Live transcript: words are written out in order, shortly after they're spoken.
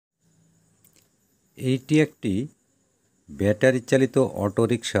এইটি একটি ব্যাটারি চালিত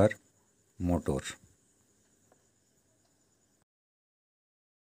অটোরিকশার মোটর।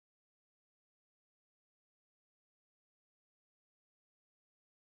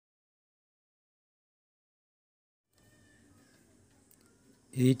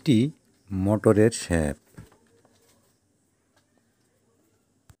 এইটি মোটরের শ্যাফট।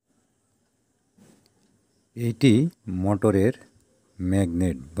 এইটি মোটরের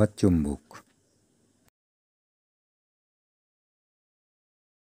ম্যাগনেট বা চুম্বক।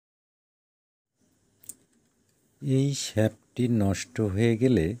 এই শ্যাফটটি নষ্ট হয়ে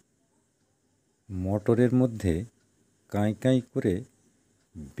গেলে মোটরের মধ্যে কাঁই কাঁই করে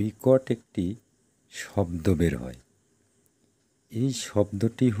বিকট একটি শব্দ বের হয়। এই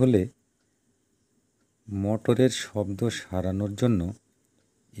শব্দটি হলে মোটরের শব্দ সারানোর জন্য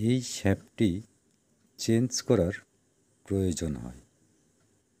এই শ্যাফটটি চেঞ্জ করার প্রয়োজন হয়।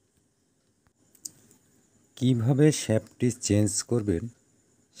 কিভাবে শ্যাফটটি চেঞ্জ করবেন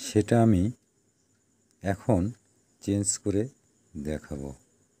সেটা আমি এখন চেঞ্জ করে দেখাবো,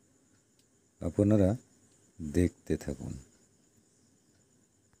 আপনারা দেখতে থাকুন।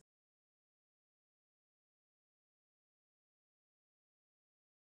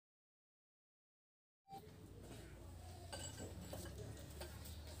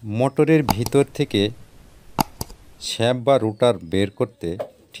 মোটরের ভিতর থেকে শ্যাফট বা রোটার বের করতে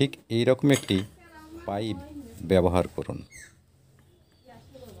ঠিক এই রকম একটি পাইপ ব্যবহার করুন।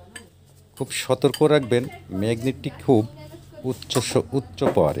 খুব সতর্ক রাখবেন, ম্যাগনেটটি খুব উচ্চ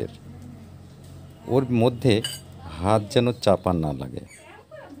পাওয়ারের, ওর মধ্যে হাত যেন চাপা না লাগে।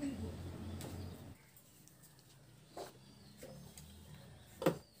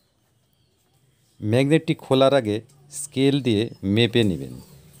 ম্যাগনেটটি খোলার আগে স্কেল দিয়ে মেপে নেবেন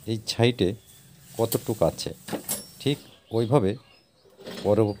এই সাইডে কতটুকু আছে, ঠিক ওইভাবে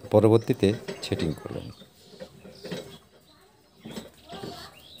পরবর্তীতে সেটিং করবেন।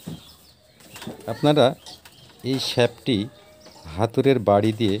 আপনারা এই শ্যাফটটি হাতুড়ের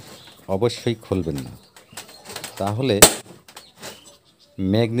বাড়ি দিয়ে অবশ্যই খুলবেন না, তাহলে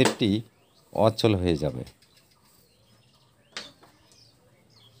ম্যাগনেটটি অচল হয়ে যাবে।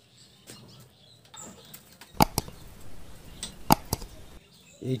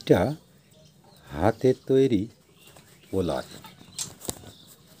 এইটা হাতের তৈরি পোলার।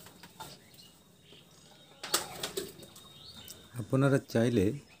 আপনারা চাইলে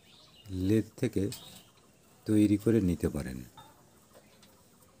লেদ থেকে তৈরি করে নিতে পারেন।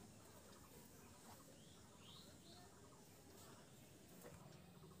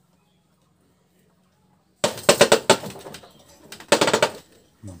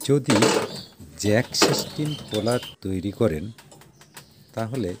 যদি জ্যাক সিস্টেম পোলার তৈরি করেন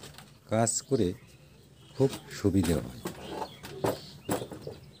তাহলে কাজ করে খুব সুবিধা হয়।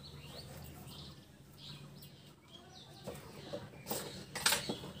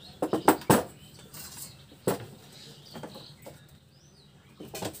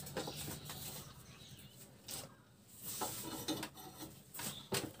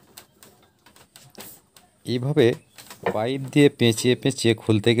 এইভাবে পাইপ দিয়ে পেঁচিয়ে পেঁচিয়ে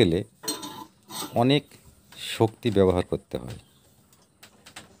খুলতে গেলে অনেক শক্তি ব্যবহার করতে হয়।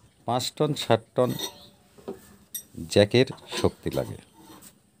 5 টন 7 টন জ্যাকের শক্তি লাগে।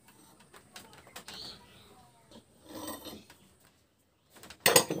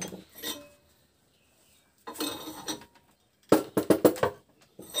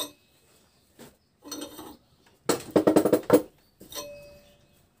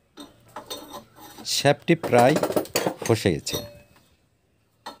 শ্যাফটটি প্রায় ফসে গেছে।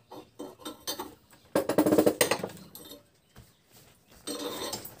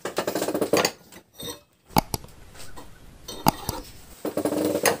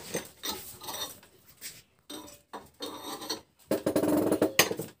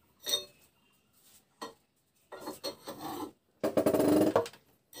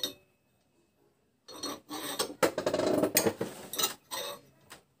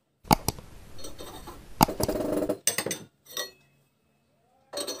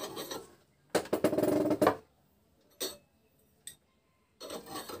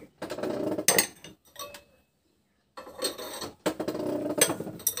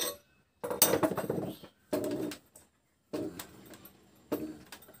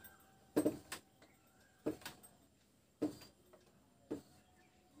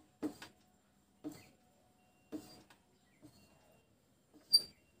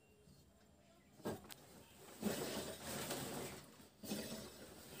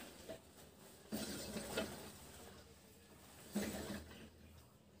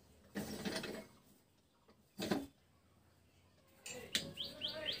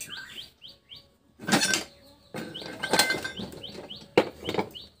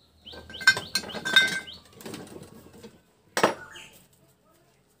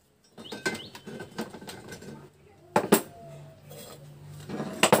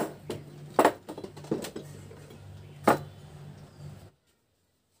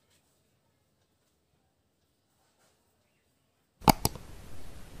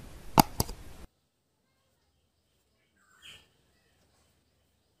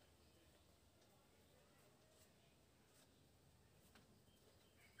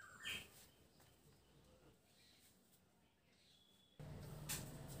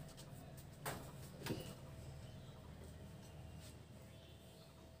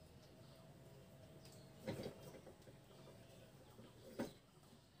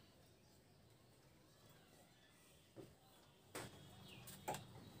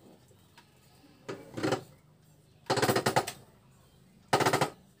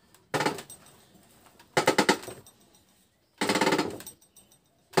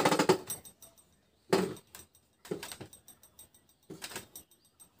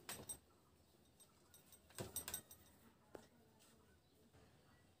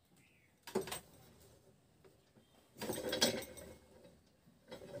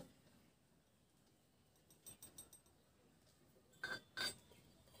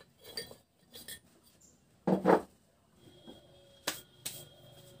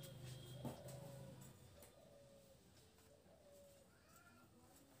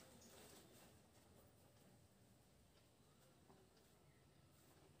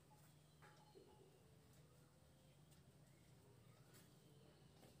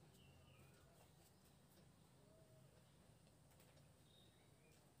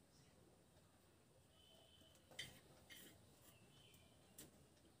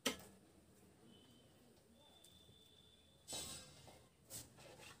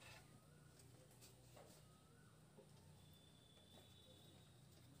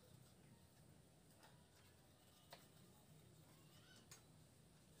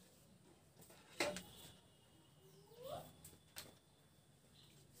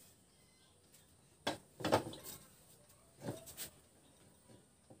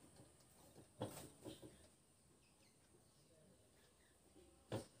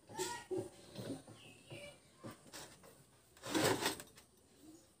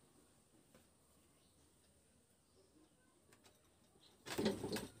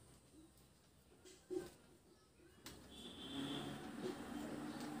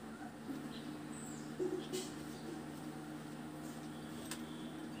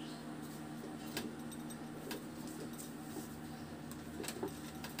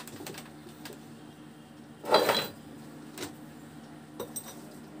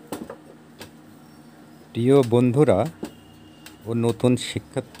 প্রিয় বন্ধুরা ও নতুন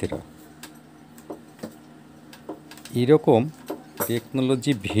শিক্ষার্থীরা, এরকম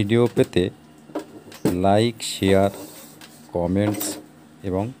টেকনোলজি ভিডিও পেতে লাইক, শেয়ার, কমেন্টস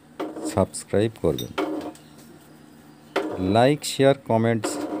এবং সাবস্ক্রাইব করবেন। লাইক, শেয়ার, কমেন্টস,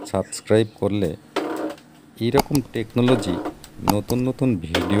 সাবস্ক্রাইব করলে এরকম টেকনোলজি নতুন নতুন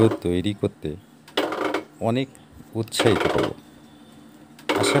ভিডিও তৈরি করতে অনেক উৎসাহিত করব।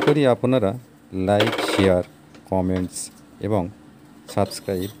 আশা করি আপনারা লাইক, শেয়ার, কমেন্টস এবং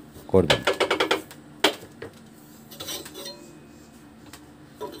সাবস্ক্রাইব করবেন।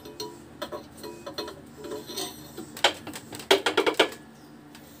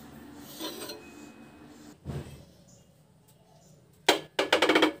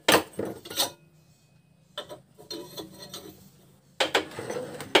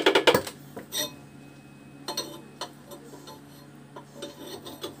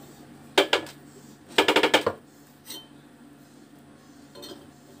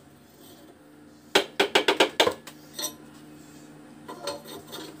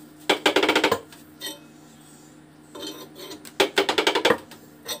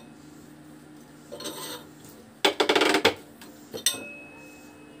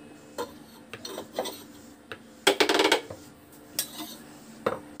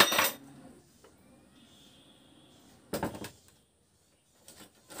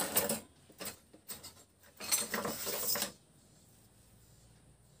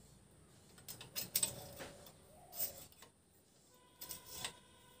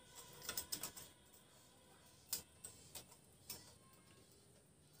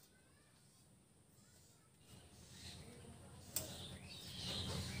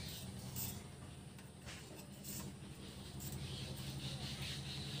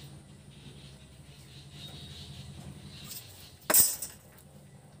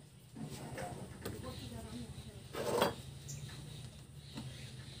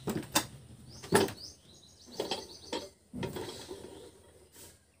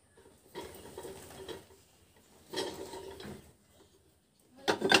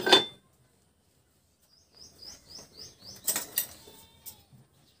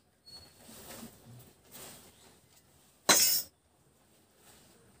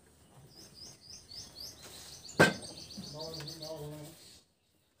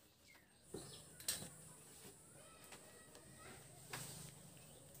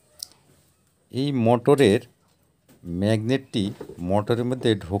 এই মোটরের ম্যাগনেটটি মোটরের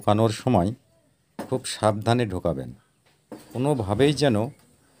মধ্যে ঢোকানোর সময় খুব সাবধানে ঢোকাবেন, কোনোভাবেই যেন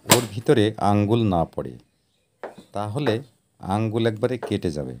ওর ভিতরে আঙ্গুল না পড়ে, তাহলে আঙ্গুল একবারে কেটে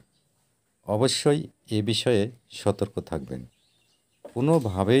যাবে। অবশ্যই এ বিষয়ে সতর্ক থাকবেন,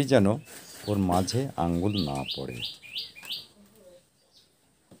 কোনোভাবেই যেন ওর মাঝে আঙ্গুল না পড়ে।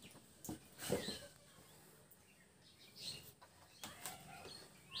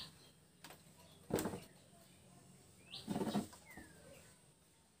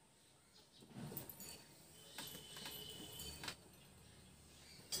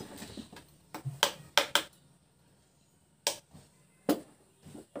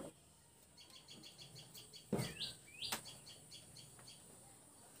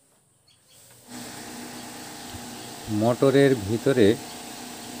 মোটরের ভিতরে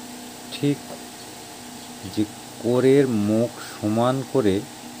ঠিক যে কোরের মুখ সমান করে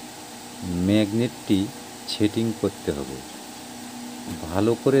ম্যাগনেটটি সেটিং করতে হবে।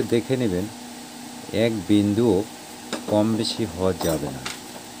 ভালো করে দেখে নেবেন, এক বিন্দুও কম বেশি হওয়া যাবে না,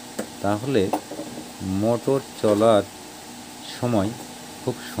 তাহলে মোটর চলার সময়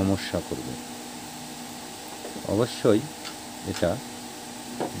খুব সমস্যা করবে। অবশ্যই এটা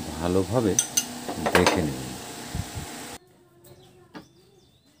ভালোভাবে দেখে নেবেন।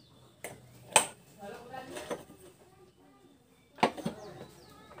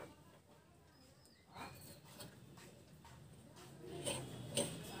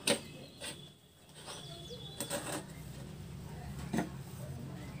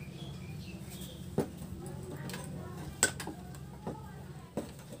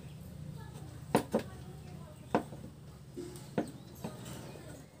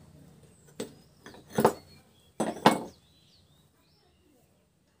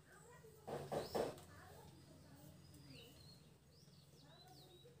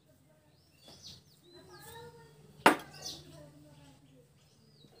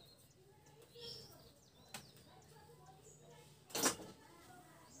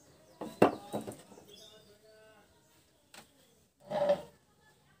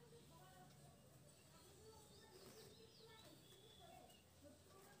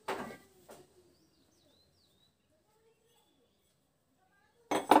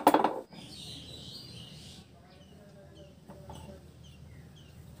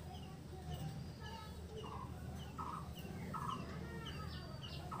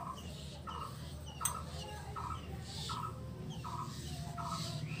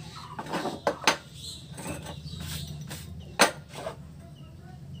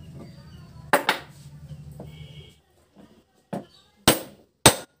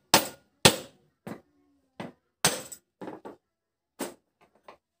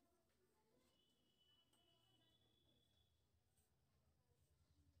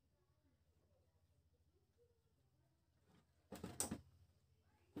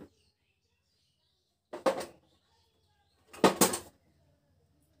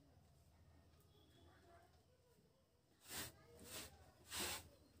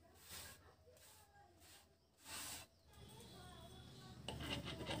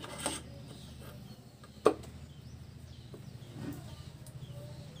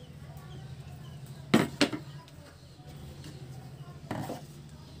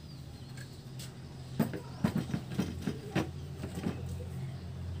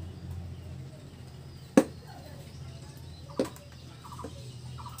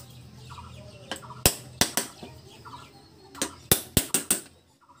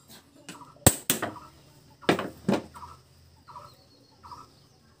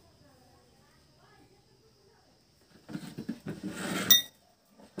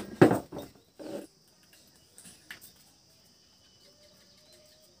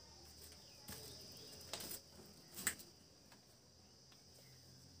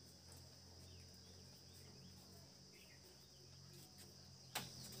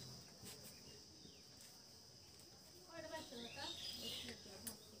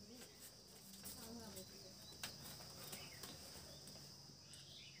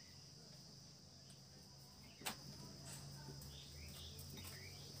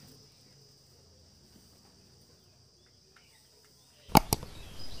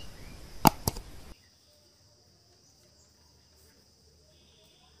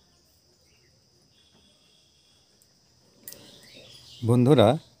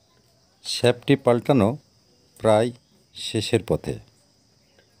 বন্ধুরা, শ্যাফটটি পাল্টানো প্রায় শেষের পথে।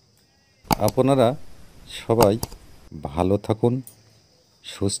 আপনারা সবাই ভালো থাকুন,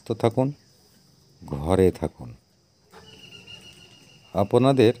 সুস্থ থাকুন, ঘরে থাকুন।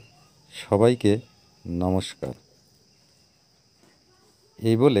 আপনাদের সবাইকে নমস্কার।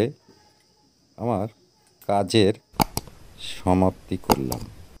 এই বলে আমার কাজের সমাপ্তি করলাম।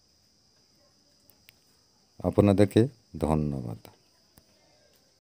 আপনাদেরকে ধন্যবাদ।